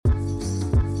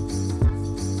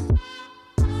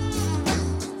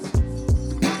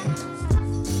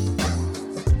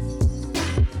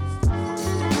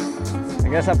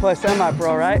guess I play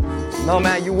semi-pro, right? No,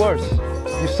 man, you worse.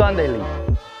 You Sunday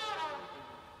League.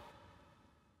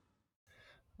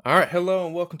 All right, hello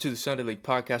and welcome to the Sunday League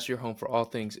Podcast, your home for all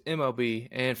things MLB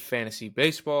and fantasy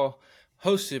baseball,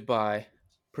 presented by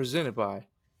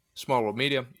Small World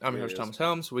Media. I'm your host, Thomas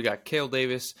Helms. We got Cale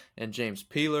Davis and James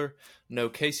Peeler. No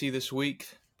Casey this week.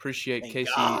 Appreciate Thank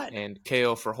Casey God. and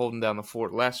Cale for holding down the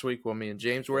fort last week while me and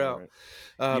James were out.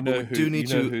 Right. But we do need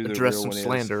to address some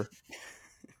slander.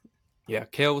 Yeah,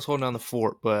 Cale was holding down the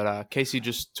fort, but Casey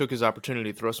just took his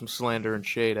opportunity to throw some slander and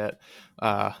shade at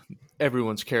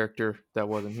everyone's character that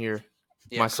wasn't here,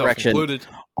 myself correction. included.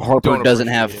 Harper doesn't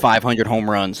have 500 home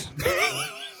runs.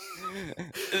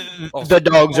 Also, the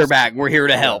dogs are back. We're here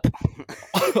to help.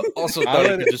 Also, thought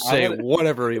he could just say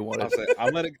whatever he wanted.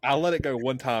 I'll let it go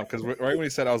one time because right when he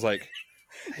said, I was like,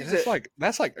 hey,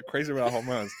 that's like a crazy amount of home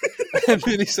runs. And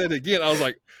then he said it again. I was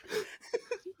like,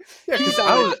 yeah, because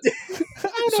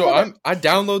I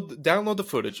download the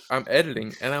footage. I'm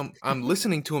editing and I'm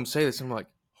listening to him say this. And I'm like,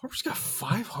 Harper's got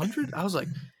 500. I was like,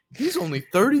 he's only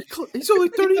 30. He's only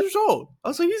 30 years old. I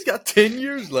was like, he's got 10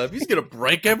 years left. He's gonna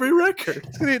break every record.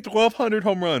 He's gonna hit 1,200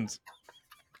 home runs.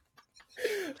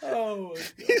 Oh,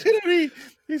 he's gonna be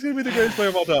the greatest player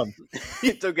of all time.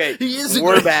 It's okay. He is.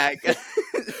 We're back.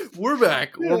 We're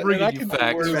back. Yeah, We're bringing you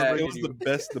facts. It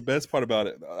was the best part about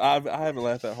it. I haven't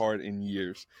laughed that hard in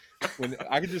years. When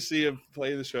I could just see him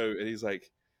play the show, and he's like,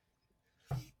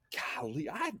 "Golly,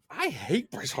 I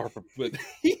hate Bryce Harper, but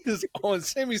he is on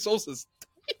Sammy Sosa's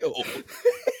tail."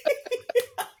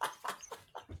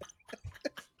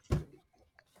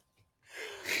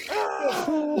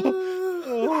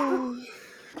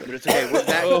 But it's okay. We're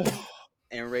back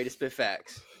and ready to spit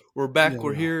facts. We're back. Yeah.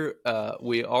 We're here.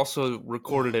 We also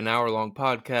recorded an hour-long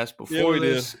podcast before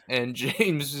this, and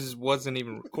James wasn't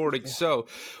even recording, so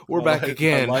we're back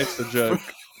again. My life's a joke.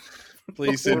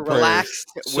 Please send prayers.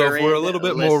 Relaxed. So if we're a little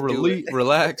bit more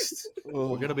relaxed,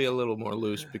 we're going to be a little more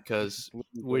loose because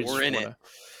we're in it.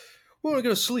 We want to go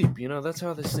to sleep. You know, that's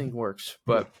how this thing works.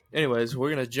 But anyways,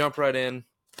 we're going to jump right in.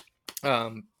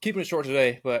 Keeping it short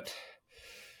today, but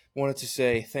wanted to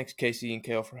say thanks, Casey and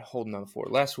Cale, for holding on the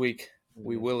fort last week.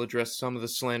 We will address some of the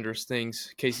slanderous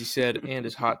things Casey said and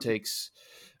his hot takes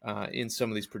in some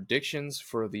of these predictions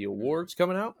for the awards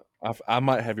coming out. I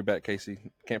might have your back,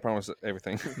 Casey. Can't promise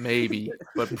everything. Maybe,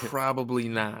 but probably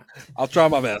not. I'll try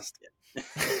my best.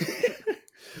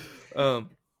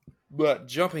 But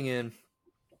jumping in,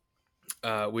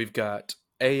 we've got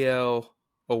AL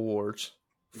awards.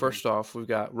 First off, we've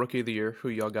got Rookie of the Year. Who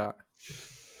y'all got?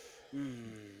 I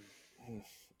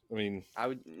mean,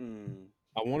 I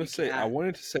wanted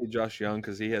to say Josh Young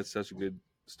because he had such a good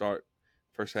start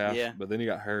first half, but then he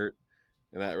got hurt,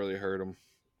 and that really hurt him.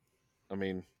 I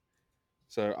mean,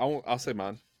 so I'll say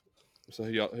mine. So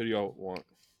who do y'all want?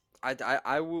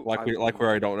 I will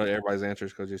where I don't know everybody's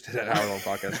answers because you just did an hour-long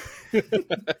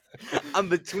podcast. I'm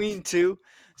between two,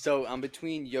 so I'm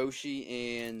between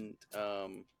Yoshi and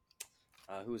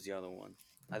who's the other one?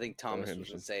 I think Thomas was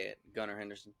going to say it. Gunnar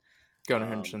Henderson.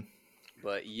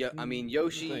 But I mean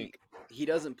Yoshi. He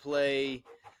doesn't play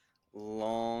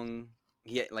long.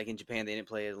 Like in Japan, they didn't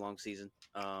play a long season.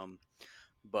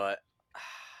 But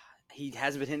he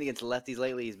hasn't been hitting against lefties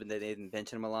lately. They've been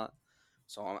benching him a lot.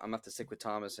 So I'm gonna have to stick with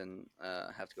Thomas and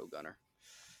have to go Gunnar.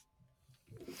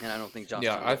 And I don't think Josh.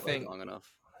 I think long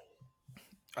enough.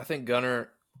 I think Gunnar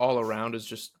all around is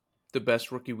just the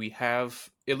best rookie we have,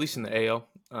 at least in the AL.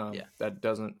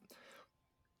 That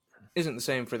isn't the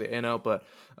same for the NL, but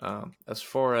as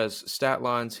far as stat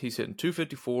lines, he's hitting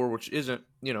 254, which isn't,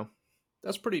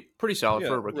 that's pretty solid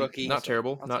for a rookie. Not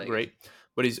terrible, not great,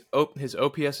 but his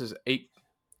OPS is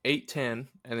 810,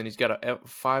 and then he's got a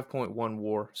 5.1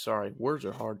 WAR. Sorry, words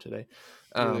are hard today.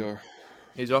 Really are.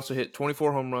 He's also hit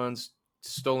 24 home runs,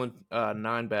 stolen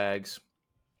 9 bags,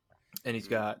 and he's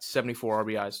got 74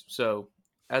 RBIs. So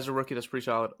as a rookie, that's pretty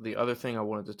solid. The other thing I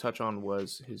wanted to touch on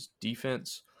was his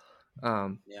defense.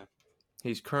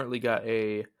 He's currently got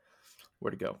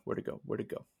where'd it go?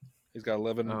 He's got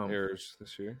 11 errors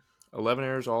this year. 11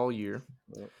 errors all year.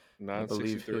 I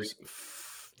 963. believe his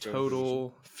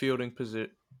total fielding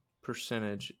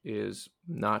percentage is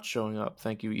not showing up.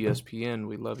 Thank you, ESPN.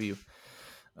 We love you.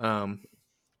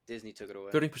 Disney took it away.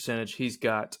 Fielding percentage, he's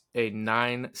got a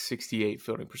 968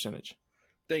 fielding percentage.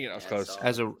 Dang it, I was close.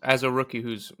 As a rookie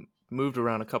who's moved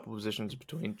around a couple positions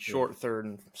between short, third,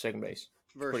 and second base.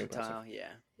 Versatile, yeah.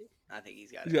 I think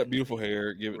he's got beautiful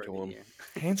hair. Give it to him.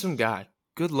 Handsome guy.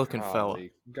 Good-looking fella.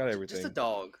 Got everything. Just a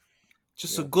dog.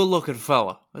 Just a good-looking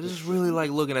fella. I just really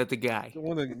like looking at the guy. The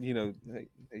one that,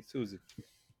 hey Susie.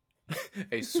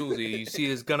 Hey, Susie, you see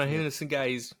this Gunnar Henderson guy?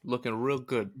 He's looking real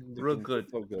good. Real good.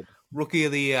 So good. Rookie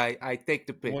of the year. I take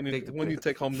the pick. When you pick.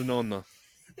 take home to Nonna.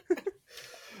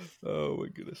 Oh, my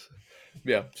goodness.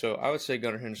 Yeah, so I would say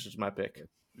Gunnar Henderson's my pick.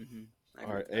 Mm-hmm.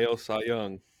 All right, AL Cy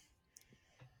Young.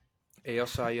 AL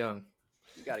Cy Young.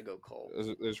 You got to go Cole.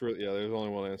 There's only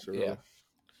one answer. Really. Yeah.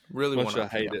 Really Much one I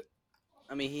option, hate it.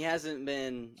 I mean, he hasn't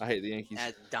been I hate the Yankees.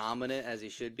 as dominant as he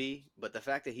should be, but the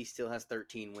fact that he still has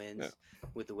 13 wins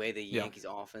with the way the Yankees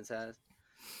offense has.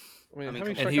 I mean how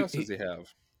many strikeouts does he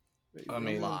have? I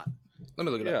mean, a lot. Let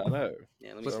me look it up. Yeah, I know.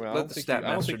 Yeah, let me let the stat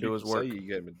master do his work. Say you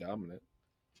get him dominant.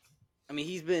 I mean,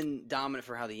 he's been dominant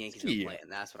for how the Yankees have been playing.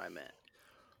 That's what I meant.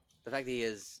 The fact that he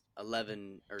has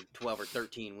 11 or 12 or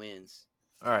 13 wins.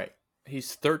 All right.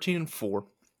 He's 13-4.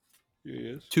 He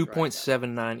is.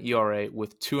 2.79 ERA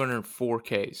with 204 Ks.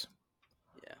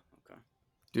 Yeah, okay.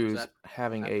 Dude's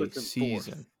having a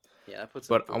season. Fourth. Yeah, that puts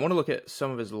him But fourth. I want to look at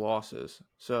some of his losses.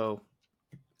 So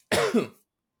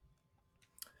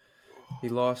he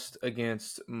lost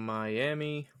against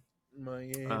Miami.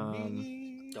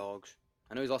 Dogs.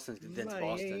 I know he's lost against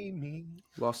Boston.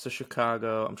 Lost to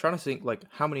Chicago. I'm trying to think like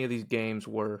how many of these games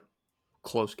were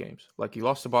close games. Like he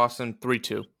lost to Boston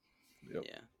 3-2. Yep.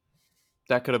 Yeah.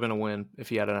 That could have been a win if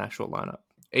he had an actual lineup.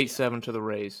 8-7 to the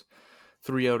Rays.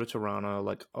 3-0 to Toronto.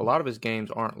 Like a lot of his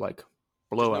games aren't like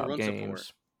blowout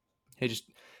games. Support.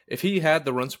 If he had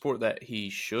the run support that he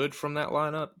should from that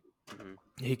lineup,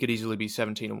 he could easily be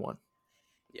 17-1.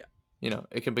 Yeah. You know,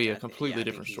 it can be a completely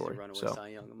different he's story. The runaway So Cy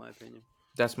Young, in my opinion.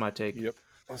 that's my take. Yep.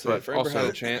 But if Framber had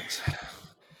a chance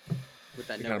with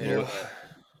that he no kinda hitter, blew it.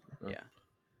 but yeah.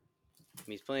 I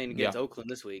mean, he's playing against Oakland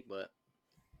this week, but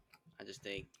I just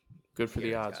think good for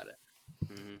the odds. got it.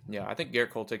 Yeah, I think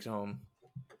Garrett Cole takes it home.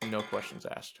 No questions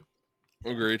asked.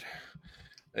 Agreed.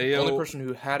 The only person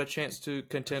who had a chance to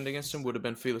contend against him would have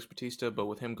been Felix Bautista, but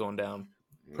with him going down,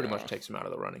 pretty much takes him out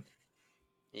of the running.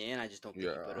 Yeah, and I just don't think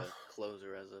you put a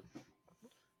closer as a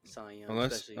Cy Young.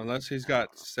 Unless he's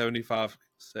got 75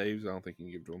 saves, I don't think you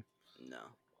can give to him. No.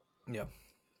 Yeah.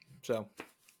 So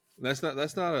that's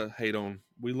not a hate on.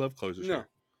 We love closers. No, here.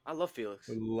 I love Felix.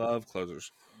 We love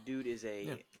closers. Dude is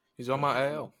he's on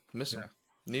my AL. Miss him.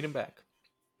 Need him back.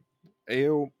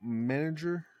 AL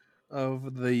Manager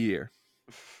of the Year.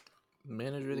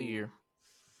 Manager of the Year.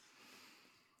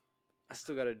 I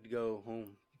still got to go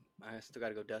home. I still got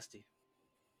to go Dusty.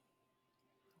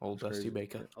 Old Dusty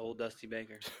Baker. Old Dusty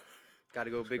Baker. Got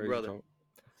to go Big Brother. Talk.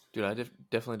 Dude, I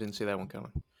definitely didn't see that one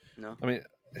coming. No. I mean,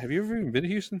 have you ever even been to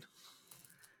Houston?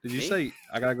 Did you say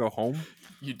I got to go home?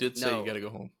 You did say you got to go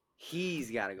home.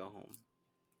 He's got to go home.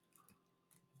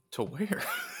 To where?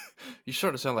 You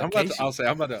starting to sound like Casey.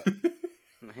 I'm about to.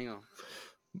 Hang on.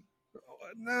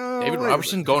 No. David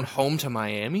Robertson going home to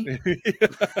Miami?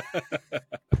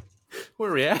 Where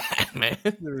are we at, man? I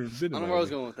don't know where I was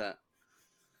going with that.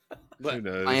 But Who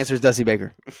knows? my answer is Dusty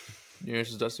Baker. Your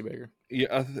answer is Dusty Baker.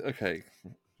 Yeah. Okay.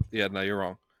 Yeah. No, you're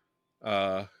wrong.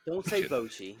 Don't say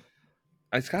Bochy.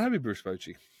 It's got to be Bruce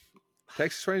Bochy.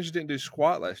 Texas Rangers didn't do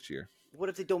squat last year. What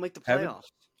if they don't make the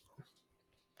playoffs?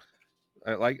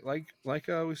 Like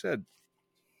we said.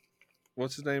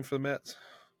 What's his name for the Mets?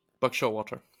 Buck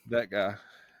Showalter. That guy.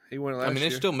 He won it last year.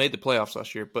 They still made the playoffs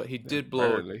last year, but he did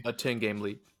blow a 10-game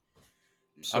lead.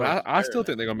 So I still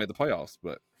think they're going to make the playoffs,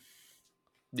 but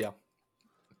yeah,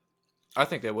 I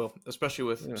think they will, especially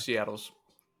with Seattle's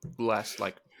last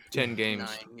 10 games.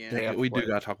 9, yeah. We do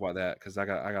got to talk about that because I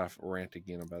got to rant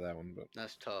again about that one. But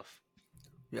that's tough.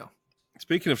 Yeah.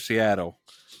 Speaking of Seattle,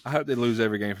 I hope they lose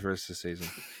every game for the rest of the season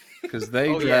because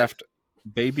they draft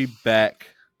baby back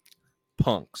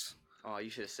punks. Oh, you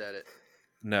should have said it.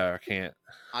 No, I can't.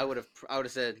 I would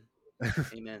have said,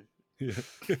 "Amen." Yeah.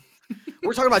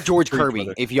 We're talking about George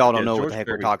Kirby. If y'all don't know what the heck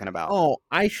Kirby. we're talking about. Oh,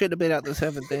 I should have been out the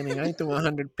seventh inning. I threw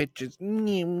 100 pitches.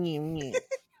 He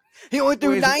only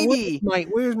threw 90.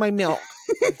 Where's my milk?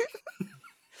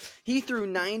 He threw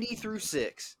 90 through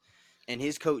 6, and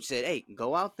his coach said, "Hey,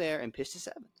 go out there and pitch the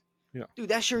 7th." Yeah, dude,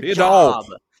 that's your be job.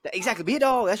 Exactly, be a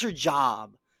dog. That's your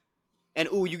job. And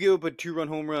you give up a 2-run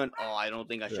home run. Oh, I don't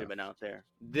think I should have been out there.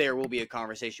 There will be a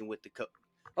conversation with the coach.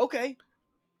 Okay.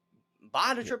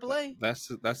 Buy to AAA. That's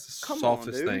the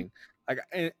softest thing.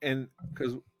 And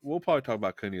because we'll probably talk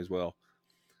about Cooney as well,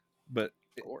 but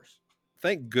of course,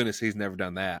 thank goodness he's never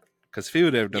done that. Because if he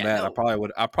would have done that, no.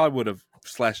 I probably would have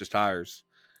slashed his tires.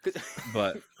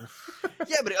 But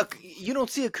but you don't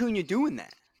see Acuna doing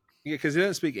that. Yeah, because he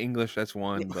doesn't speak English. That's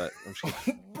one. But I'm just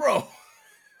kidding. Bro.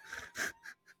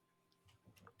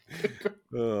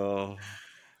 Oh,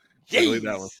 Jeez. delete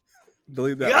that one.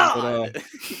 Delete that God. one. But,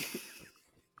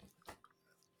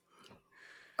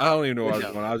 I don't even know what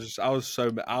I was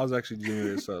doing. I was actually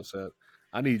genuinely so upset.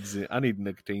 I need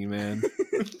nicotine, man.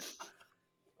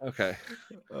 Okay.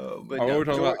 But what we're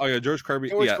talking about? Oh yeah, George Kirby.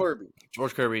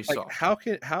 George Kirby. Like,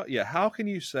 how can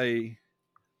you say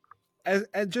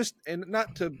and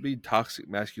not to be toxic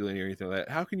masculinity or anything like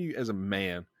that? How can you, as a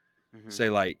man, say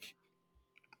like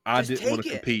I didn't want to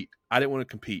compete? I didn't want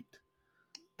to compete.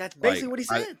 That's basically what he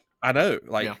said. I know.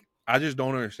 Like I just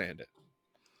don't understand it.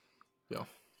 Yeah.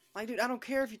 Like, dude, I don't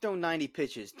care if you throw 90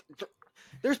 pitches.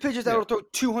 There's pitchers that will throw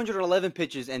 211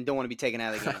 pitches and don't want to be taken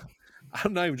out of the game.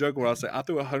 I'm not even joking when I say I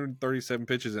threw 137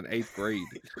 pitches in 8th grade.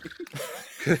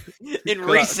 In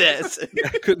recess.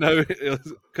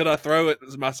 Could I throw it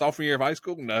my sophomore year of high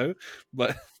school? No.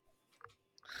 But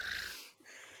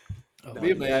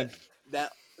be a man.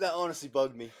 That honestly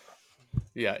bugged me.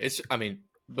 Yeah,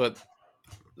 but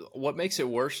what makes it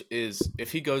worse is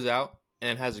if he goes out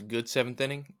and has a good 7th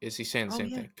inning, is he saying the same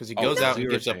thing? Because he goes out and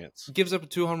gives up a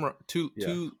two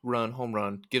run home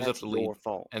run, gives up the lead,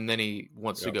 and then he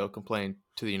wants to go complain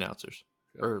to the announcers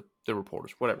or the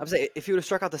reporters, whatever. I'm saying if he would have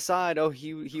struck out the side,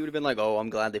 he would have been like, "Oh, I'm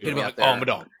glad they put me out there." "Oh, I'm a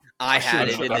dog. I had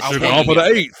it. I should have gone for the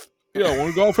 8th. Yeah, I want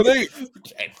to go for the 8th.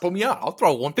 Hey, put me out. I'll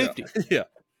throw 150. Yeah,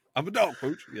 I'm a dog,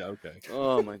 coach. Yeah, okay.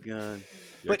 Oh my god.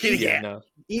 But no,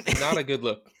 not a good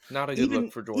look. Not a good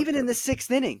look for George. Even in the 6th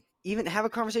inning. Even have a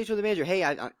conversation with the manager. Hey,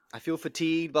 I feel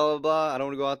fatigued, blah, blah, blah. I don't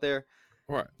want to go out there.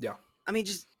 Right. Yeah. I mean,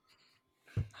 just.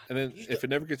 And then if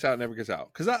it never gets out, it never gets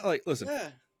out. Because listen,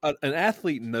 an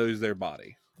athlete knows their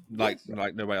body like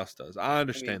nobody else does. I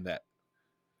understand that.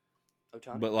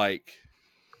 Ohtani? But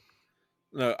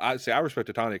no, I respect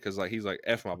Ohtani because he's like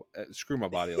screw my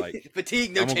body. Like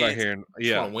fatigue, no I'm chance. gonna go here and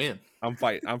Just win. I'm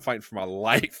fighting for my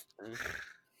life.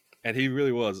 And he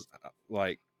really was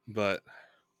but.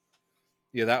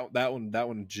 Yeah, that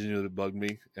one genuinely bugged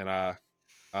me, and I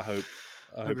hope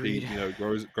he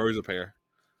grows a pair.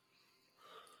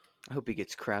 I hope he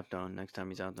gets crapped on next time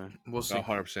he's out there. We'll see.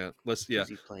 100%. Let's Who's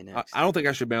he play next? I don't think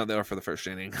I should be out there for the first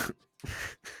inning.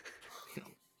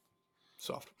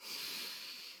 Soft.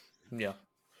 Yeah.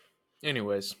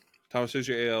 Anyways, Thomas, who's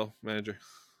your AL manager?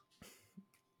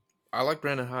 I like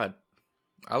Brandon Hyde.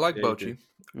 I like Bochy.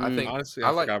 I think honestly, I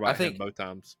forgot about him both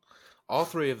times. All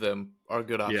three of them are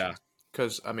good options. Yeah.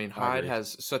 Because, Hyde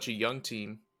has such a young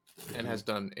team and has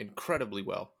done incredibly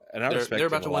well. And they're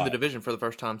about to win the division for the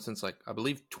first time since, I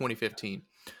believe, 2015,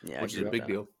 which is a big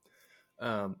deal.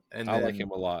 And I like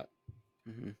him a lot.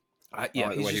 Mm-hmm. I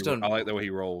like the way he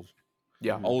rolls.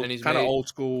 Yeah. And he's kind of old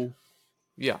school.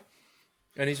 Yeah.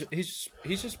 And he's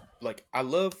just, I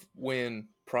love when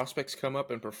prospects come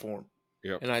up and perform.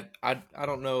 Yep. And I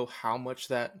don't know how much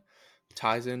that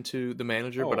ties into the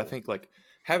manager, but I think,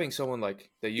 having someone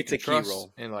that you can trust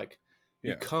and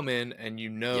you come in and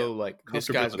this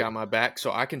guy's got my back,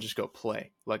 so I can just go play.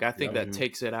 I think that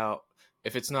takes it out.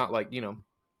 If it's not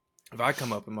if I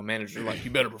come up and my manager's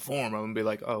you better perform, I'm gonna be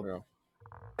like, oh.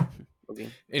 Okay.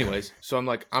 Anyways, so I'm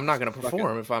I'm not gonna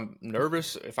perform if I'm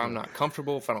nervous, if I'm not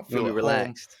comfortable, if I don't feel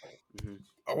relaxed. Mm-hmm.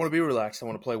 I want to be relaxed. I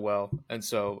want to play well, and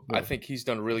so I think he's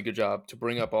done a really good job to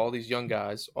bring up all these young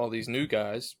guys, all these new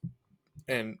guys,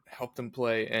 and help them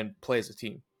play as a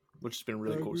team, which has been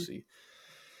really cool to see.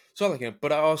 So I like him,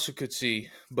 but I also could see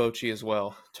Bochy as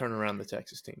well turn around the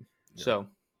Texas team. Yeah. So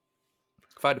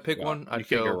if I had to pick one, I'd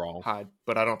go Hyde,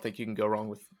 but I don't think you can go wrong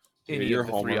with any of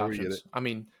the three options.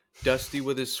 Dusty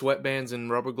with his sweatbands and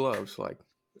rubber gloves,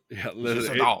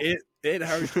 literally, it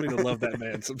hurts me to love that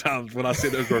man sometimes when I see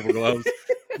those rubber gloves.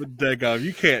 But daggone,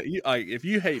 you can't. If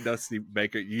you hate Dusty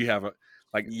Baker, you have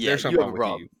there's something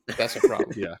wrong with you. That's a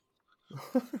problem. Yeah.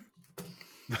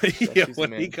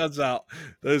 When he comes out,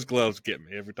 those gloves get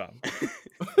me every time.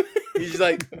 He's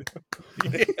like,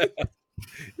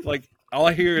 all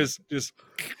I hear is just.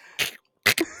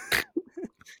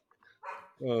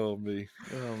 Oh me!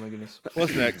 Oh my goodness!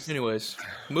 What's next? Anyways,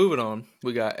 moving on.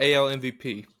 We got AL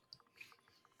MVP.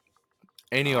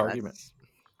 Any argument?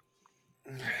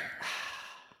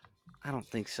 I don't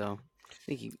think so.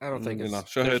 I don't think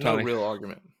there's no real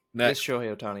argument. It's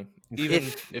Shohei Ohtani. Even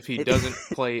if he doesn't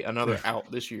play another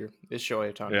out this year, it's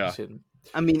Shohei Ohtani. Yeah. Hitting.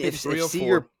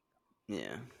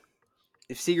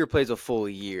 If Seager plays a full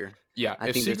year,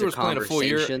 if Seager was playing a full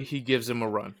year, he gives him a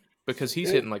run because he's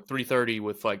hitting 330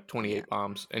 with 28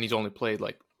 bombs, and he's only played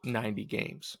 90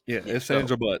 games. Yeah, his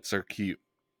angel butts are cute,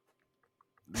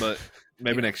 but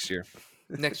maybe next year.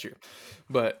 Next year,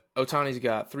 but Ohtani's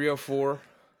got 304,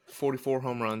 44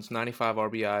 home runs, 95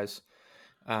 RBIs.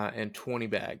 And 20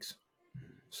 bags.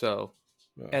 So,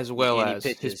 as well as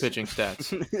his pitching stats.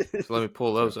 So let me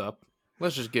pull those up.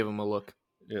 Let's just give him a look.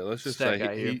 Yeah, let's just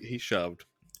say he shoved.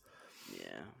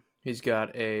 Yeah. He's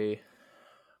got a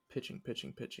Pitching.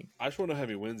 I just want to know how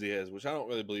many wins he has, which I don't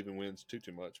really believe in wins too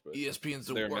much. But ESPN's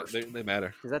the worst. They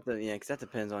matter. Because that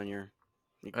depends on your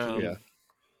team. Yeah.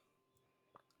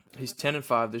 He's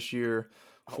 10-5 this year,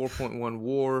 4.1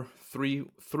 WAR,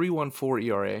 3.14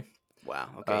 ERA. Wow.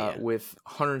 Okay. With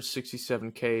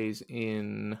 167 Ks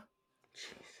in.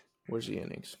 Where's the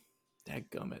innings?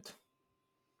 Dadgummit.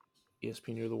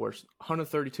 ESPN, you're the worst.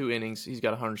 132 innings. He's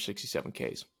got 167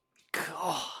 Ks.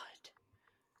 God.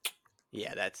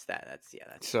 Yeah, that's that.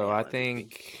 That's So I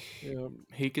think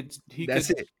he could. That's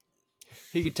it.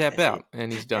 He could tap That's out,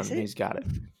 and he's done. He's got it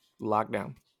locked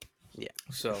down. Yeah.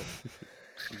 So,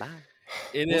 bye.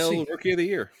 NL Rookie of the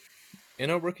Year.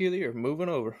 NL Rookie of the Year. Moving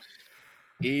over.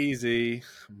 Easy,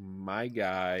 my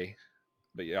guy,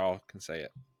 but y'all can say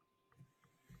it.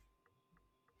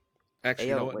 Actually,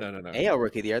 you know what? No. AL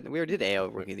Rookie of the Year. We already did AL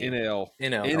Rookie of the Year.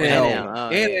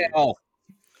 NL.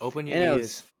 Open your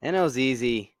ears. NL's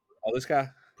easy. Oh, this guy?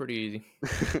 Pretty easy.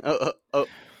 Let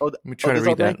me try to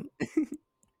read that.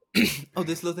 Oh,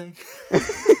 this little thing.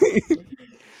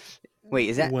 Wait,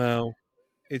 is that? Well,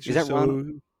 it's is just that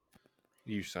Ronald?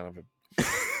 You son of a.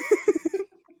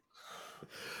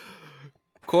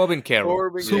 Corbin Carroll. Who are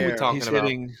we talking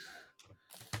about?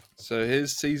 So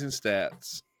his season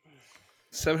stats: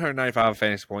 795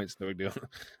 fantasy points. No big deal.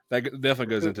 That definitely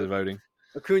goes into the voting.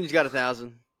 Acuna's got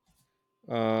 1,000.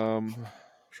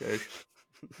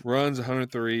 Runs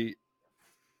 103.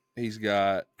 He's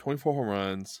got 24 home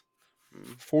runs,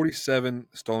 47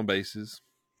 stolen bases.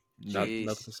 Nothing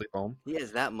to sleep on. He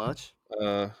has that much.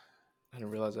 I didn't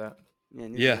realize that.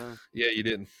 Yeah, you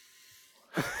didn't.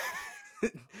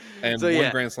 And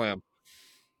one grand slam.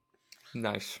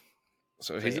 Nice.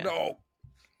 So he's a dog.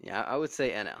 Yeah, I would say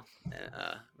NL,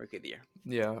 Rookie of the Year.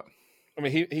 Yeah. I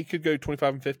mean, he could go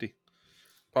 25 and 50.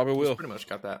 Probably will. He's pretty much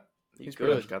got that. He's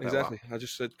pretty much got that. Exactly. I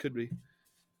just said could be.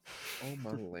 Oh,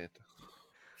 my Atlanta.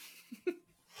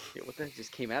 Yeah, what the heck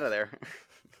just came out of there?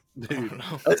 Dude.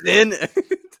 That's in.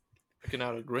 Looking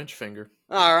out a Grinch finger.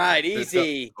 All right,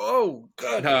 easy. Oh,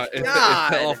 God. It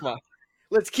fell off my...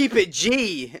 Let's keep it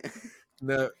G.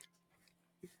 No.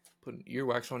 Putting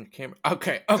earwax on your camera.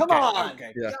 Okay. Come on.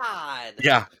 Okay. God.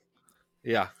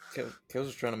 Yeah. Kels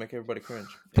is trying to make everybody cringe.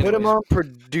 Put him on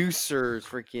producer's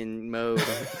freaking mode.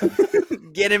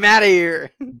 Get him out of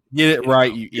here. Get it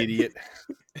right, you idiot.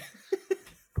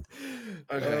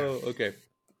 Okay. Oh, okay.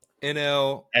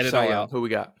 NL Edit Cy all Young. out. Who we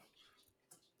got?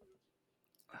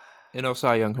 NL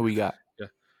Cy Young. Who we got? Yeah.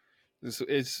 This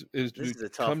is a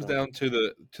tough comes one. down to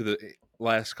the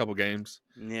last couple games.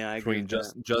 Yeah, I agree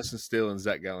between Justin Steele and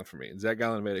Zach Gallen for me. And Zach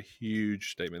Gallen made a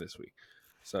huge statement this week.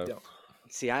 So,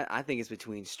 see, I think it's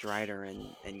between Strider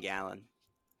and Gallen.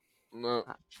 no,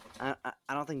 I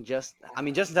don't think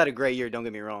Justin's had a great year. Don't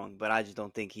get me wrong, but I just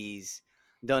don't think he's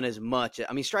done as much.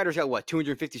 I mean, Strider's got what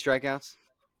 250 strikeouts.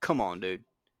 Come on, dude.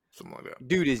 Something like that.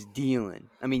 Dude is dealing.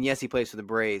 I mean, yes, he plays for the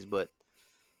Braves, but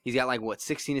he's got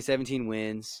 16 to 17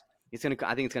 wins. I think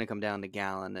it's gonna come down to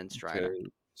Gallen and Strider. Okay.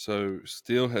 So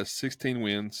Steele has 16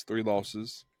 wins, 3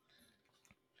 losses.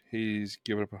 He's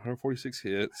given up 146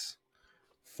 hits,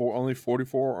 only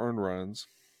 44 earned runs.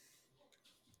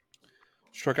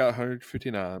 Struck out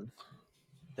 159.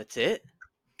 That's it.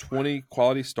 20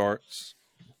 quality starts.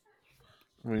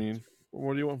 I mean,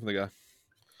 what do you want from the guy?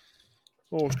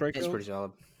 Oh, strikeout. It's pretty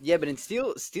solid. Yeah, but in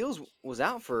Steele's was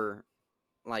out for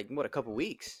a couple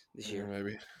weeks this year.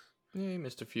 Maybe. Yeah, he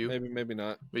missed a few. Maybe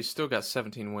not. But he's still got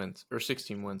 17 wins. Or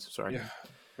 16 wins, sorry. Yeah.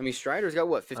 I mean, Strider's got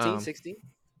what, 15, 16?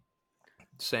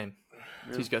 Same.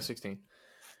 Yeah. He's got 16.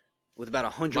 With about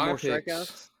 100 more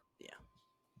strikeouts?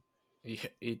 Yeah.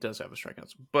 He does have a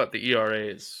strikeouts. But the ERA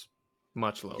is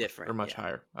much lower. Different. Or much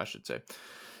higher, I should say.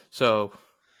 So,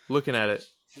 looking at it,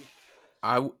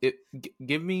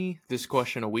 give me this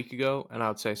question a week ago, and I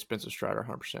would say Spencer Strider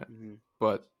 100%. Mm-hmm.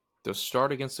 But the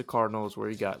start against the Cardinals where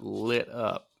he got lit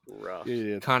up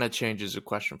kind of changes the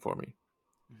question for me.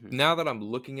 Mm-hmm. Now that I'm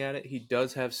looking at it, he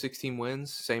does have 16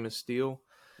 wins, same as Steele,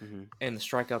 and the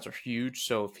strikeouts are huge.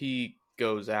 So if he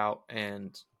goes out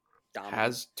and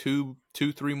has two,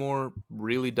 3 more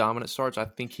really dominant starts, I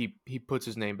think he puts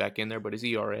his name back in there. But his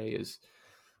ERA is,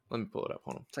 let me pull it up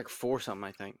on him. It's like 4 something,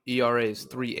 I think. ERA is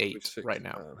 3.8 right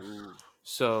now.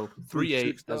 So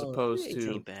 3.8 as opposed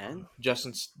to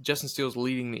Justin Steele's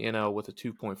leading the NL with a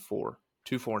 2.4,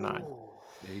 2.49.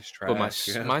 He's trash.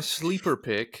 But my sleeper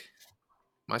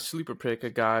pick, a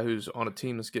guy who's on a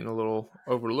team that's getting a little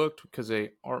overlooked because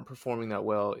they aren't performing that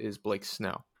well, is Blake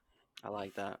Snell. I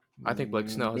like that. I think Blake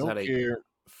Snell has had a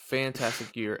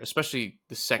fantastic year, especially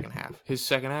the second half. His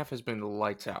second half has been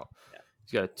lights out. Yeah.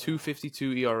 He's got a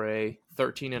 2.52 ERA,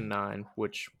 13-9,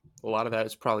 which a lot of that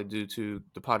is probably due to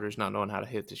the Padres not knowing how to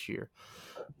hit this year.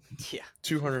 Yeah.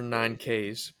 209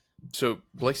 Ks. So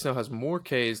Blake Snell has more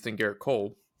Ks than Garrett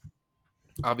Cole.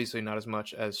 Obviously not as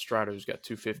much as Strider, who's got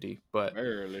 250. But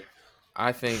Barely.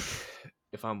 I think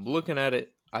if I'm looking at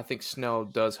it, I think Snell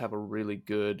does have a really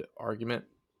good argument.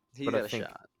 He's got a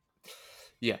shot.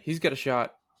 Yeah, he's got a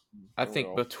shot. I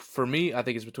think, but for me, I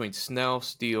think it's between Snell,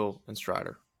 Steele, and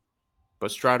Strider.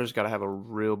 But Strider's got to have a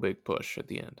real big push at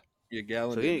the end. Yeah,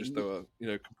 Gallon didn't just throw a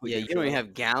complete. Yeah, you don't even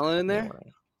have Gallon in there.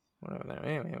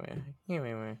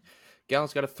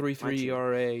 Gallon's got a 3.3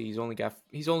 ERA. He's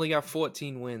only got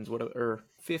 14 wins. Or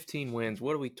 15 wins.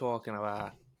 What are we talking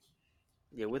about?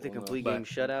 Yeah, with a complete game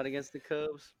shutout against the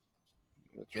Cubs.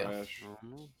 Trash.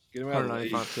 Get him out of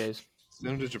the Ks.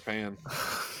 Send him to Japan.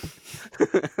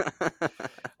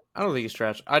 I don't think he's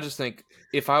trash. I just think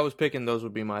if I was picking, those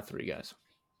would be my 3 guys.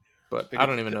 But I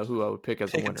don't even know who I would pick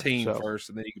as a winner. Pick a team first,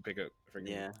 and then you can pick a freaking.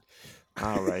 Yeah.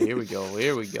 All right, here we go.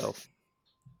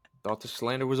 Thought the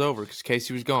slander was over because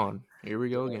Casey was gone. Here we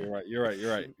go again. You're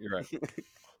right.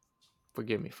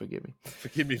 Forgive me. Forgive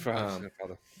me for I've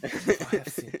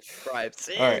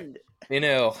sinned. All right.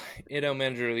 NL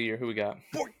Manager of the Year. Who we got?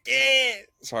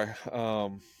 Sorry.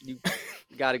 You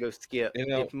gotta go Skip.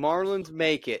 NL. If Marlins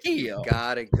make it, Skip.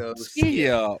 gotta go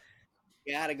Skip.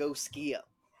 Gotta go Skip.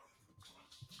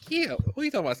 Yeah, what are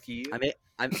you talking about, Skip?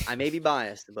 I may be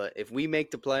biased, but if we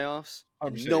make the playoffs,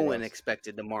 no one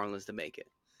expected the Marlins to make it.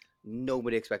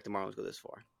 Nobody expected the Marlins to go this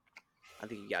far. I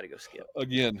think you got to go Skip.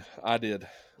 Again, I did,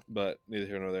 but neither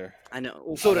here nor there. I know.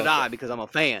 Well, so did I because I'm a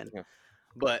fan. Yeah.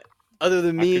 But other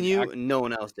than me and you, no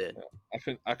one else did.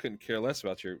 Yeah. I couldn't care less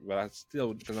about you, but I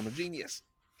still, because I'm a genius.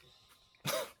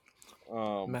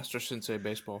 Master Sensei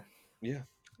Baseball. Yeah.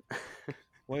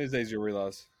 One of these days you'll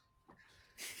realize.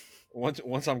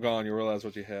 Once I'm gone, you'll realize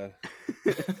what you had.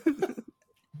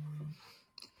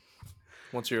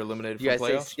 Once you're eliminated from playoffs?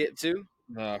 You guys say Skip too?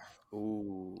 No.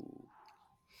 Ooh.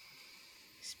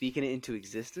 Speaking it into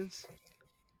existence?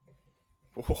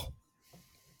 Oh.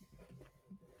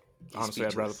 Honestly,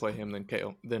 I'd rather play him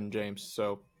than James.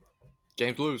 So,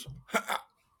 James lose.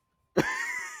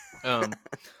 I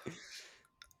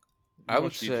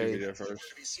would say.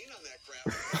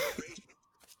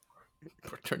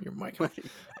 Turn your mic on.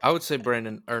 I would say not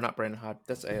Brandon Hyde.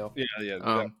 That's AL.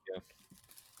 Yeah.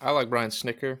 I like Brian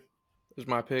Snicker. Is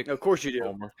my pick. Of course you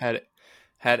do.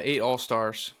 Had 8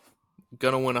 All-Stars.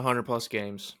 Gonna win 100+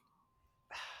 games.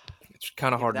 It's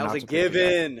kind of hard. That was a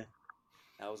given.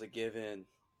 That was a given.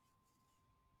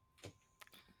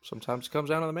 Sometimes it comes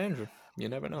down to the manager. You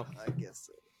never know. I guess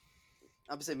so.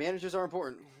 I would say managers are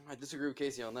important. I disagree with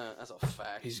Casey on that. That's a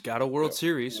fact. He's got a World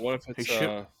Series. What if it's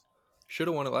should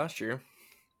have won it last year.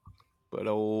 But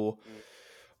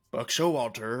Buck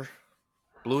Showalter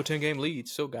blew a 10-game lead.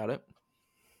 Still got it.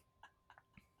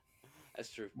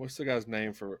 That's true. What's the guy's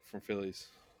name from Phillies?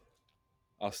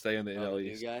 I'll stay in the NL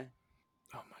East. New guy?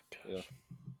 Oh, my gosh. Yeah.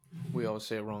 We always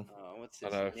say it wrong. What's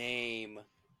his name?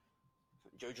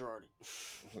 Joe Girardi.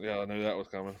 Yeah, I knew that was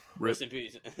coming. Rest in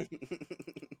peace. I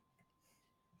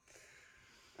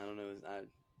don't know.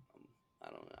 I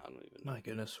don't even know. My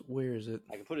goodness, where is it?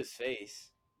 I can put his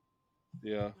face.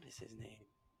 Yeah. What is his name?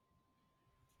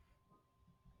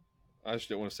 I just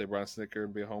didn't want to say Brian Snicker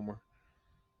and be a homer.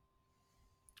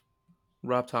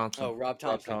 Rob Thompson. Oh, Rob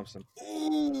Thompson.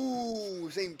 Ooh,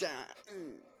 same time.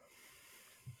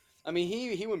 I mean,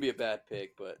 he wouldn't be a bad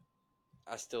pick, but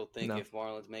I still think if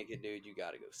Marlins make it, dude, you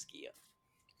got to go Skip.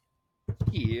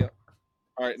 Yeah.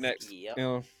 All right, next. Yep.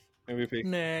 MVP.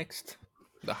 Next.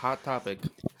 The hot topic.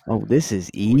 Oh, this is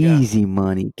easy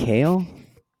money, Kale.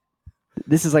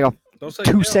 This is like a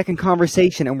 2-second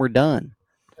conversation, and we're done.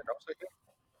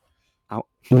 I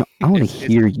want to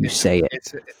hear you say it.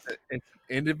 It's an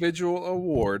individual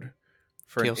award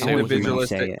for an Kale,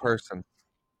 individualistic person.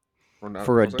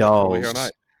 For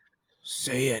adults.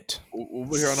 Say it. We'll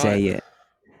be here all say night. It.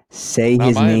 Say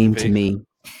his name to me.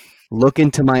 Look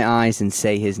into my eyes and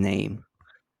say his name.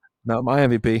 Not my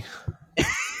MVP.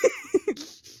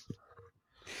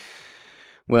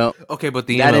 Well, okay, but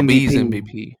the MLB's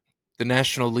MVP. The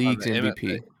National League's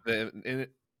MVP. The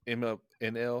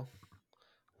NL.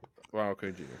 Wow,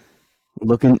 okay, Jr.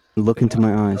 Look into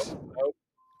my eyes.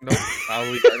 Nope.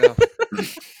 I'll leave right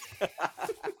now.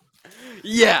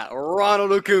 Yeah,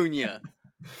 Ronald Acuna.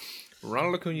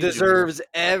 Ronald Acuna deserves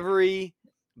every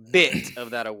bit of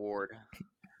that award.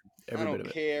 I don't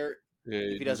care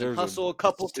if he doesn't hustle a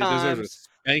couple times. He deserves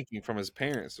a spanking from his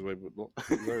parents. The way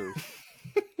he deserves.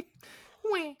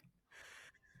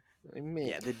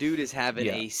 Yeah, the dude is having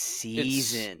a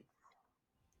season.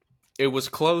 It was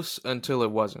close until it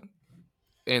wasn't.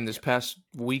 in this past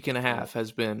week and a half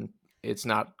has been it's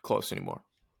not close anymore.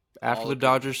 After All the agreed.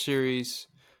 Dodgers series,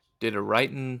 did it right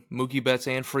in Mookie Betts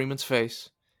and Freeman's face.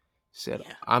 Said,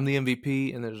 I'm the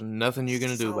MVP, and there's nothing you're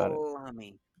going to do about it.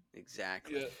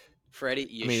 Exactly. Yeah. Freddie,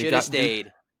 you I mean, should have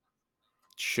stayed.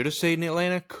 Should have stayed in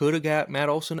Atlanta. Could have got Matt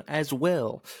Olson as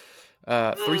well.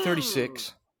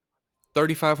 336,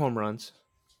 35 home runs,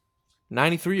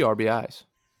 93 RBIs.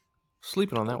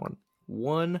 Sleeping on that one.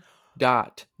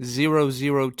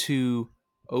 1.002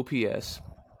 OPS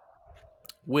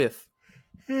with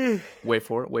wait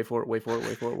for it,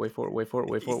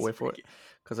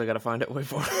 because I gotta find it. Wait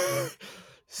for it.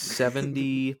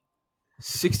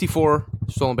 64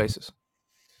 stolen bases.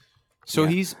 So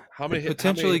he's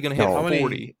potentially going to hit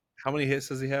 40. How many hits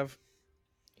does he have?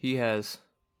 He has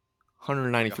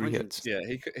 193 hits. Yeah,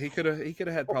 he could have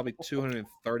had probably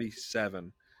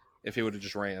 237 if he would have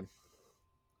just ran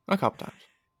a couple times.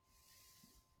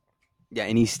 Yeah,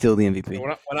 and he's still the MVP.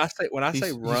 When I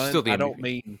say run, I don't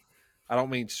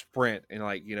mean sprint and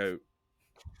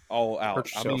all out.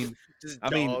 I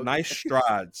mean nice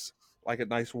strides, like a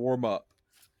nice warm up.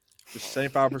 Just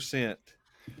 75%.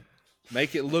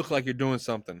 Make it look like you're doing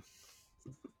something.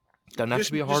 Doesn't have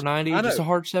to be a hard 90, just a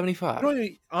hard 75.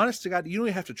 Honest to God, you don't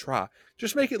even have to try.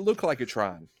 Just make it look like you're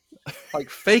trying. Like,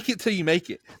 fake it till you make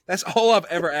it. That's all I've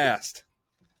ever asked.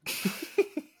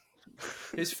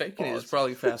 His faking is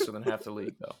probably faster than half the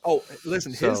league, though. Oh,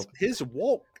 listen, his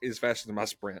walk is faster than my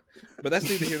sprint, but that's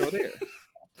neither here nor there.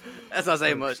 That's not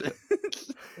saying much.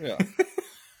 Yeah.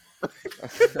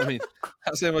 I mean,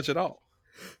 not saying much at all.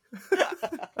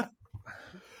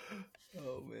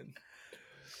 Oh, man.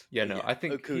 Yeah, no, I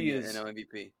think Acuna, he is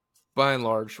MVP. By and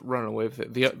large running away with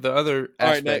it. The other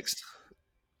aspects.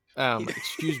 All right, next.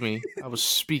 Excuse me, I was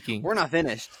speaking. We're not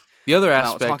finished. The other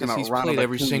aspect is he's played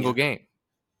every single game.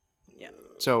 Yeah.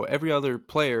 So every other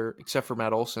player except for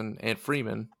Matt Olson and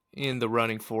Freeman in the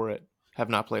running for it have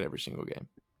not played every single game,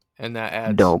 and that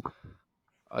adds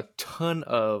a ton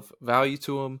of value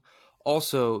to him.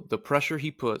 Also, the pressure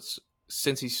he puts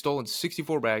since he's stolen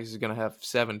 64 bags, he's going to have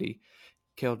 70.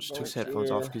 Kale just took his headphones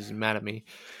off because he's mad at me.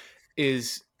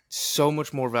 Is so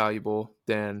much more valuable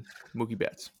than Mookie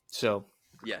Betts. So,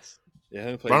 yes.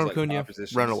 Yeah, Ronald Acuna,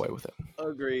 run away with it.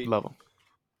 Agreed. Love him.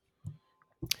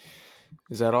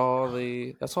 Is that all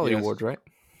the? That's all the awards, right?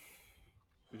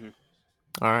 Mm-hmm.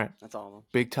 All right. That's all of them.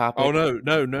 Big topic. Oh no!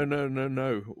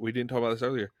 We didn't talk about this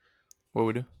earlier. What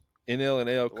we do? NL and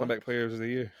AL comeback players of the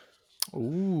year.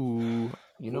 Ooh,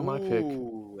 my pick.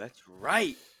 Ooh, that's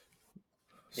right.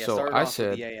 Yeah, so I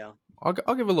said,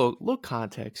 I'll give a little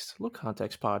context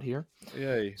pod here.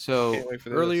 Yay! So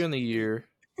earlier in the year,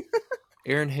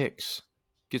 Aaron Hicks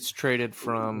gets traded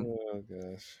from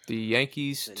the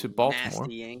Yankees to Baltimore.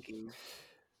 Nasty Yankees.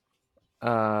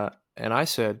 And I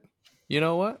said, you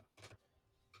know what?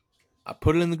 I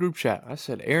put it in the group chat. I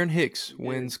said, Aaron Hicks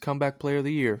wins comeback player of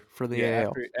the year for the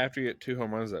AL. After you get 2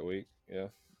 home runs that week, yeah.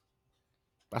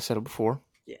 I said it before.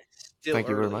 Yeah, still Thank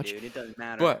you very much. Dude. It doesn't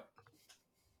matter. But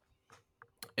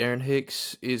Aaron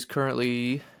Hicks is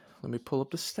currently, let me pull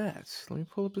up the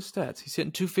stats. He's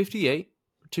hitting 258,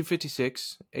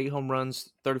 256, 8 home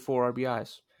runs, 34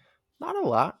 RBIs. Not a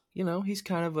lot. He's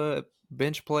kind of a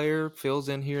bench player, fills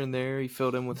in here and there. He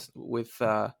filled in with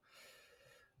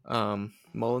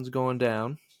Mullins going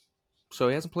down. So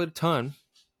he hasn't played a ton,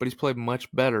 but he's played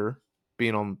much better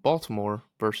being on Baltimore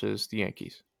versus the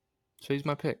Yankees. So he's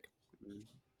my pick.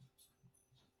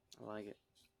 I like it.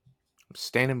 I'm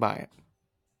standing by it.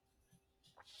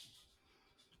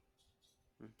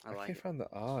 I can't find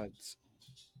the odds.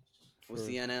 What's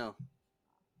the NL?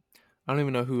 I don't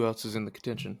even know who else is in the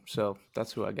contention, so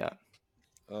that's who I got.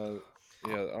 Yeah,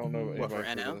 I don't know. What, for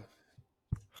NL?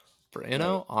 For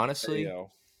NL, honestly.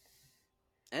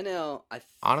 NL, I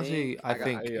think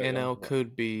NL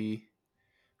could be.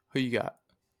 Who you got?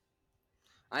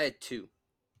 I had 2.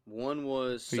 One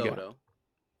was Soto,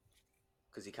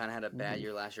 because he kind of had a bad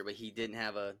year last year, but he didn't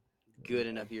have a good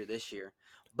enough year this year.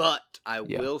 But I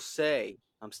will say,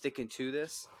 I'm sticking to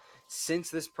this.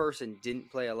 Since this person didn't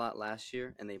play a lot last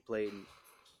year, and they played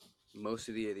most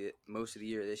of the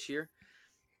year this year,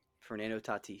 Fernando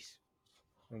Tatis.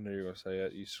 I knew you were going to say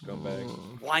that, you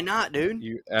scumbag. Why not, dude?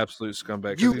 You absolute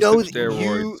scumbag. You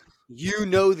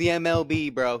know the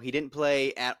MLB, bro. He didn't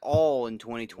play at all in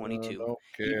 2022. Don't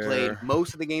care. He played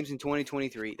most of the games in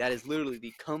 2023. That is literally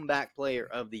the comeback player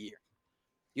of the year.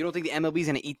 You don't think the MLB is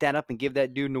going to eat that up and give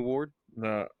that dude an award?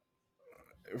 No.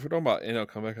 If we're talking about NL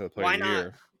comeback of the player of the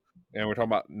year, and we're talking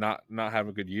about not having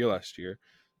a good year last year,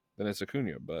 then it's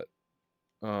Acuna. But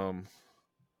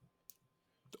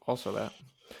also that.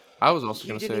 I was also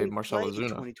going to say Marcelo Ozuna.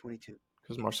 2022.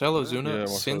 Because Marcell Ozuna,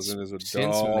 Marcell Ozuna is a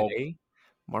since dog. May,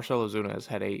 Marcell Ozuna has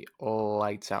had a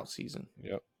lights out season.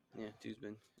 Yep. Yeah, dude's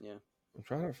been. Yeah. I'm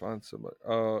trying to find somebody.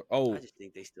 I just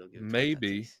think they still give it to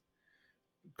maybe Tatis.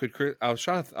 could Chris? I was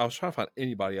trying to find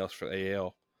anybody else for the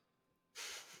AL.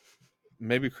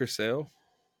 Maybe Chris Sale.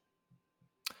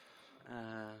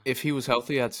 If he was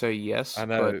healthy, I'd say yes. I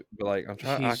know, but like I'm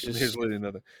trying. Here's literally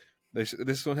another.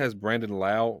 This one has Brandon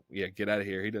Lau. Yeah, get out of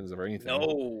here. He doesn't deserve anything. No.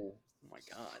 Oh my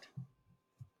God.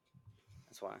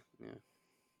 That's why. Yeah.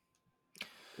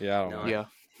 Yeah, I don't know. Yeah.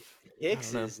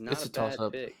 Hicks is not a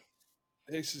bad pick.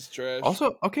 Hicks is trash.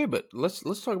 Also, okay, but let's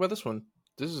talk about this one.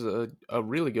 This is a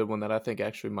really good one that I think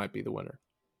actually might be the winner.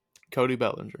 Cody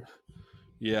Bellinger.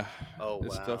 Yeah. Oh,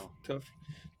 it's wow.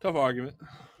 Tough argument.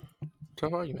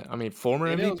 Tough argument. I mean,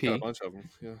 former MVP got a bunch of them.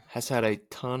 Yeah. has had a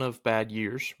ton of bad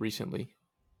years recently,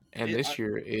 and this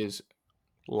year is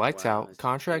lights out,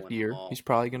 contract year. He's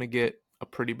probably going to get a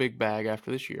pretty big bag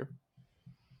after this year.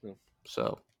 Yeah.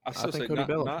 So I still think say Cody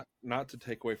Bellinger. not to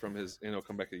take away from his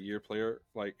comeback of the year player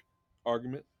like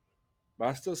argument, but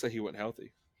I still say he went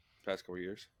healthy the past couple of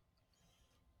years.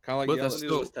 Kind of like that's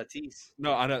still Tatis.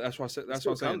 No, I know. That's why I said. That's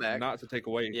what I'm saying. Comeback. Not to take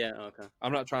away. Yeah. Okay.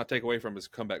 I'm not trying to take away from his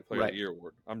comeback player of the year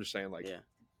award. I'm just saying, like,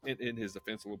 yeah. in his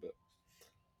defense a little bit.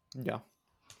 Yeah.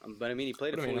 But I mean, he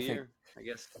played a full year. I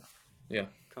guess. Yeah.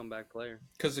 Comeback player.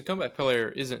 Because the comeback player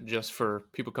isn't just for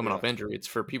people coming off injury. It's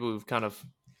for people who've kind of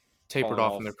tapered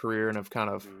off in their career and have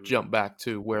kind of jumped back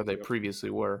to where they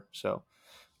previously were. So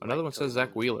another one says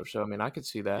Zach Wheeler. So I mean, I could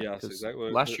see that. Yeah,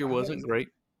 exactly. Last year wasn't great.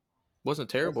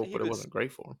 Wasn't terrible, but it wasn't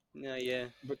great for him. No, yeah.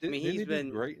 But didn't he been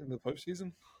great in the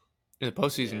postseason? In the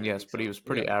postseason, yes, but he was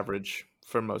pretty average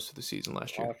for most of the season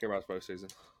last year. I don't care about his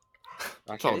postseason.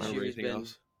 I can't remember anything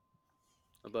else.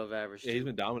 Above average. Yeah, he's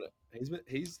been dominant.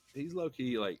 He's low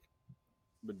key like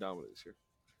been dominant this year.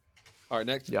 All right,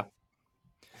 next. Yeah.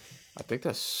 I think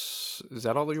is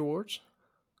that all the awards?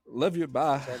 Love you.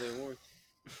 Bye. That's all the awards.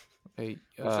 Hey,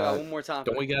 one more topic.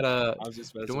 Don't we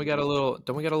got a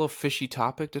little fishy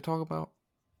topic to talk about?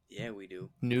 Yeah, we do.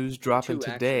 News dropping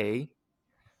today.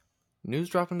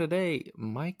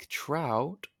 Mike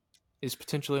Trout is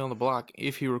potentially on the block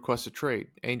if he requests a trade.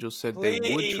 Angels said they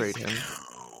would trade him.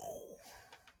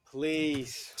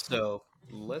 Please. So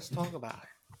let's talk about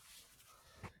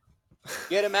it.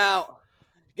 Get him out.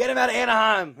 Get him out of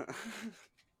Anaheim.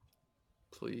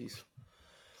 Please.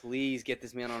 Please get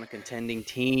this man on a contending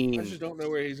team. I just don't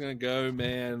know where he's going to go,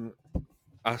 man.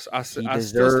 I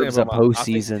deserves a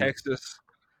postseason.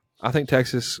 I think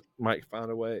Texas might find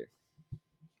a way,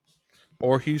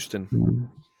 or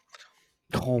Houston.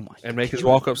 Oh my! And make his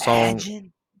walk-up song.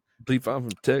 Bleep, I'm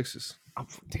from Texas. I'm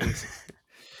from Texas.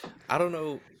 I don't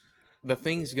know. The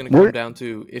thing's going to come down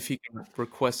to if he can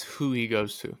request who he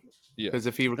goes to. Yeah. Because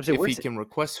if he can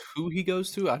request who he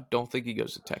goes to, I don't think he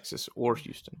goes to Texas or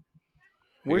Houston.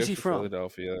 Where's he from?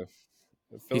 Philadelphia.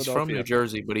 He's from New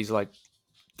Jersey, but he's like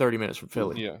 30 minutes from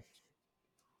Philly. Yeah.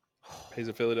 He's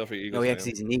a Philadelphia Eagles fan. Oh, yeah, because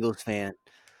he's an Eagles fan.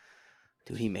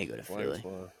 Dude, he may go to Philly.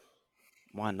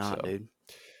 Why not, dude?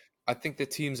 I think the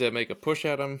teams that make a push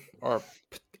at him are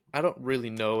 – I don't really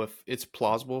know if it's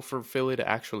plausible for Philly to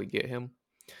actually get him.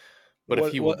 But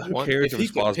if he would want – if he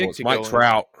could pick to Mike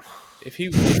Trout. If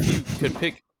he could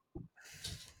pick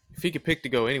 – if he could pick to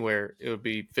go anywhere, it would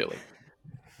be Philly.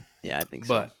 Yeah, I think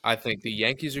so. But I think the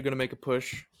Yankees are going to make a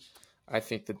push. I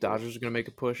think the Dodgers are going to make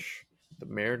a push. The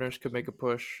Mariners could make a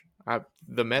push.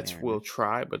 The Mets will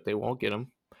try, but they won't get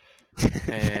him.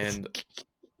 And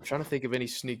I'm trying to think of any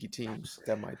sneaky teams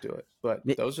that might do it. But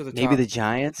those are the maybe the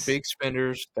Giants, big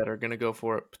spenders that are going to go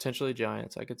for it. Potentially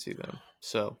Giants. I could see them.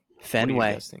 So Fenway. What do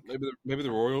you guys think? Maybe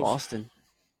the Royals. Boston.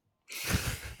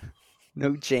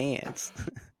 No chance.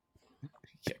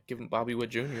 Yeah, give him Bobby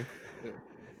Witt Jr.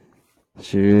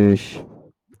 Sheesh.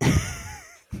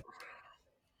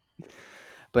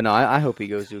 But no, I hope he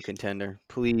goes to a contender.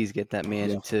 Please get that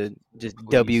man into just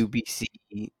WBC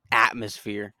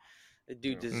atmosphere. The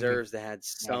dude deserves to have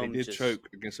some he did choke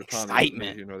against Otani.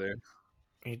 Excitement. There.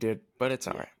 He did, but it's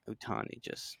all right. Otani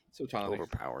just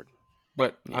overpowered.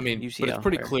 But I mean, but it's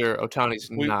pretty clear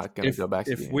Otani's not going to go back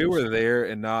to the If we were there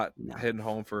and not heading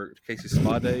home for Casey's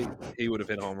spa day, he would have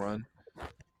hit a home run.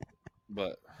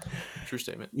 But true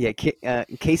statement. Yeah,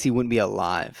 Casey wouldn't be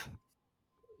alive.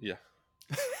 Yeah.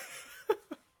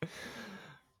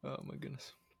 Oh my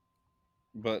goodness.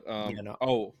 But I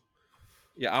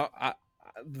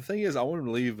the thing is, I want him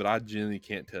to leave, but I genuinely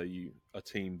can't tell you a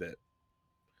team that,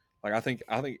 like, I think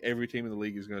every team in the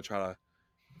league is going to try to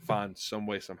find some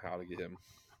way somehow to get him.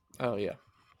 Oh yeah.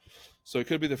 So it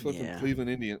could be the Cleveland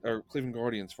Indians or Cleveland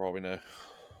Guardians for all we know.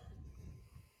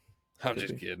 I'm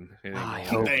just kidding. I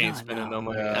hope They ain't not, spending no.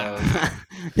 no money.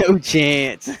 No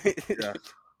chance. Yeah.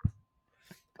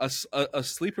 A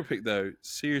sleeper pick though.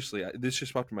 Seriously, this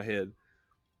just popped in my head,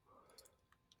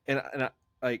 and I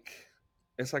like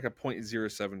it's like a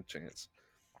 0.07 chance,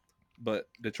 but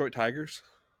Detroit Tigers,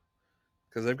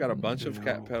 because they've got a bunch of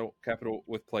capital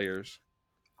with players.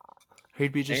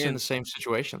 He'd be just in the same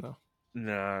situation though.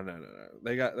 No.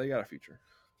 They got a future.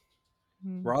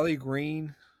 Raleigh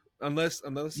Green, unless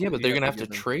yeah, but they're gonna have to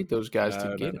trade those guys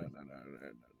to get him.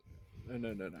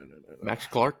 No. Max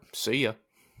Clark, see ya.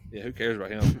 Yeah, who cares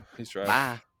about him? He's trash.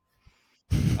 Bye.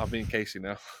 I'll be in Casey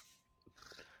now.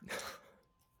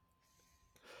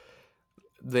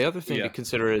 The other thing to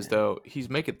consider is though he's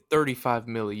making $35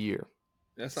 million a year.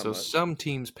 That's not so much. Some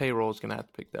teams' payroll is gonna have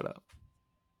to pick that up.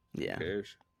 Yeah. Who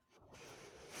cares?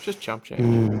 Just chump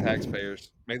change.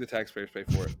 Taxpayers. Make the taxpayers pay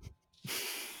for it.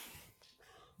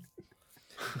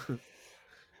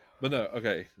 But no,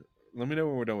 okay. Let me know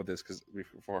when we're done with this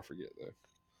before I forget though.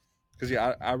 Because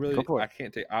I really I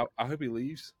can't take. I hope he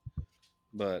leaves,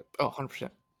 but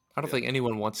 100%. I don't think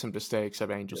anyone wants him to stay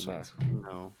except Angels fans.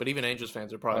 No, but even Angels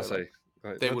fans are probably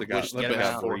they would wish the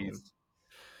best for him.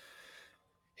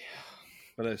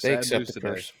 But no, They sad accept news the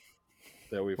today curse.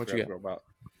 that we forgot to go about.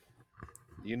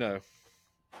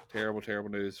 Terrible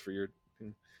news for your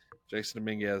Jason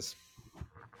Dominguez.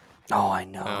 Oh, I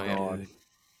know. Oh, yeah. Dude.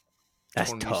 That's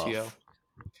Torn tough. UCL.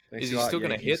 Is he still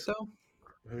going to hit though?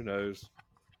 Who knows?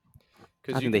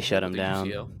 I think they shut him down.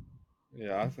 UCL.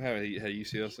 Yeah, I haven't had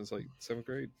UCL since like 7th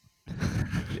grade.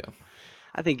 Yeah.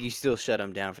 I think you still shut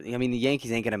him down. I mean, the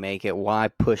Yankees ain't going to make it. Why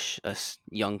push a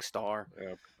young star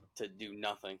to do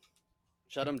nothing?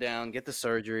 Shut him down, get the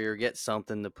surgery, or get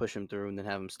something to push him through, and then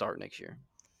have him start next year.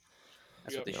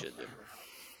 That's what they should do.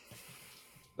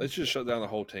 They should shut down the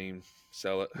whole team.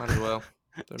 Sell it. Might as well.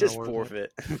 Just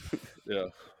forfeit. Yeah.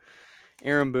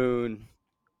 Aaron Boone.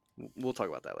 We'll talk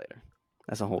about that later.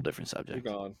 That's a whole different subject.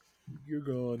 You're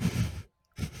gone.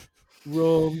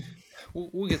 Wrong.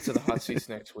 We'll get to the hot seats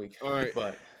next week. All right.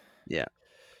 But yeah.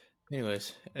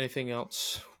 Anyways, anything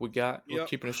else we got? We're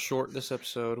keeping it short this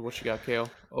episode. What you got, Kale?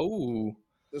 Oh,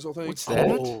 this whole thing. What's that?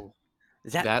 Oh.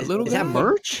 Is that little is guy? that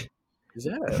merch? Is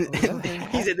that?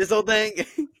 He said this whole thing.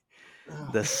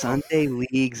 The Sunday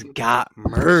League's got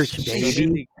merch,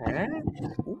 baby.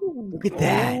 Look at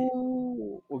that.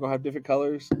 We're gonna have different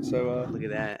colors. So look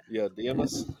at that. Yeah, DM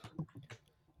us.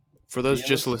 For those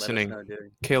just listening,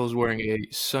 Kale is wearing a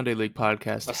Sunday League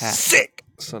podcast hat. Sick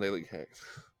Sunday League hat.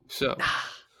 So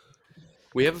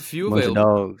we have a few Bunch of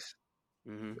available. dogs.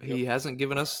 Mm-hmm. He hasn't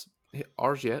given us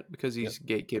ours yet because he's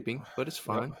gatekeeping, but it's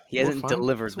fine. He hasn't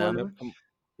delivered them.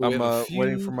 I'm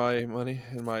waiting for my money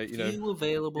and my few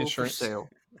available insurance. for sale.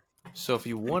 So if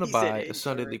you want to buy a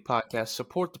Sunday League podcast,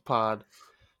 support the pod,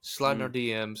 slide in our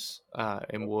DMs,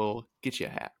 and we'll get you a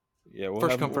hat. Yeah, we'll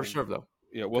first come, first serve though.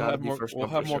 Yeah, we'll have more. We'll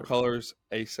have more colors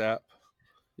ASAP.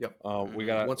 Yep. We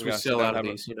got once we sell out of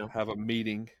these, have a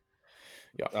meeting.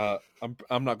 Yeah.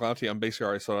 I'm not going to. I'm basically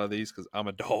already sold out of these because I'm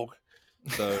a dog.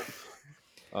 So,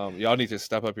 y'all need to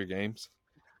step up your games.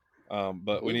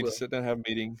 But we need to sit down and have a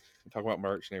meeting and talk about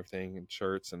merch and everything and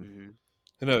shirts and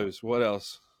who knows what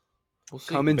else. We'll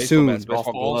see. Coming soon. Baseball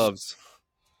gloves,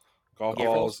 golf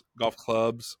balls, golf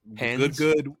clubs. Pens.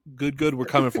 Good. We're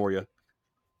coming for you.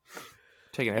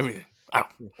 Taking everything. Ow.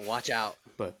 Watch out.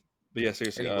 But yeah,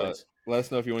 seriously. Let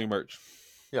us know if you want any merch.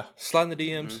 Yeah, slide in the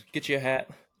DMs, get you a hat,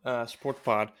 support the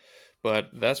pod. But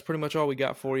that's pretty much all we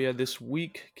got for you this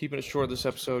week. Keeping it short this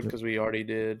episode because we already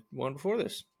did one before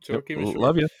this. So we're keeping it short.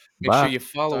 Love you. Make sure you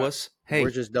follow us. Hey,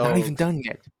 we're just not even done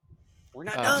yet. We're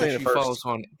not done. Make sure you follow us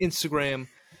on Instagram.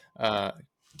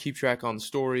 Keep track on the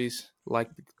stories. Like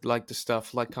the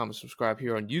stuff. Like, comment, subscribe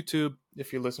here on YouTube.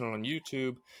 If you're listening on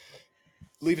YouTube,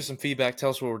 leave us some feedback. Tell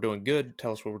us what we're doing good.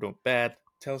 Tell us what we're doing bad.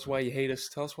 Tell us why you hate us.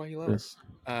 Tell us why you love us.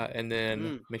 And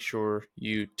then make sure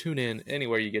you tune in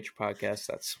anywhere you get your podcasts.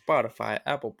 That's Spotify,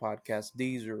 Apple Podcasts,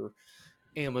 Deezer,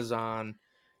 Amazon,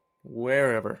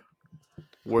 wherever.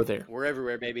 We're there. We're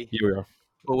everywhere, baby. Here we are.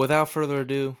 But without further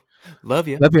ado, love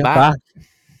you. Love you. Bye.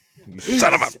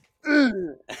 Son of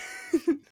a...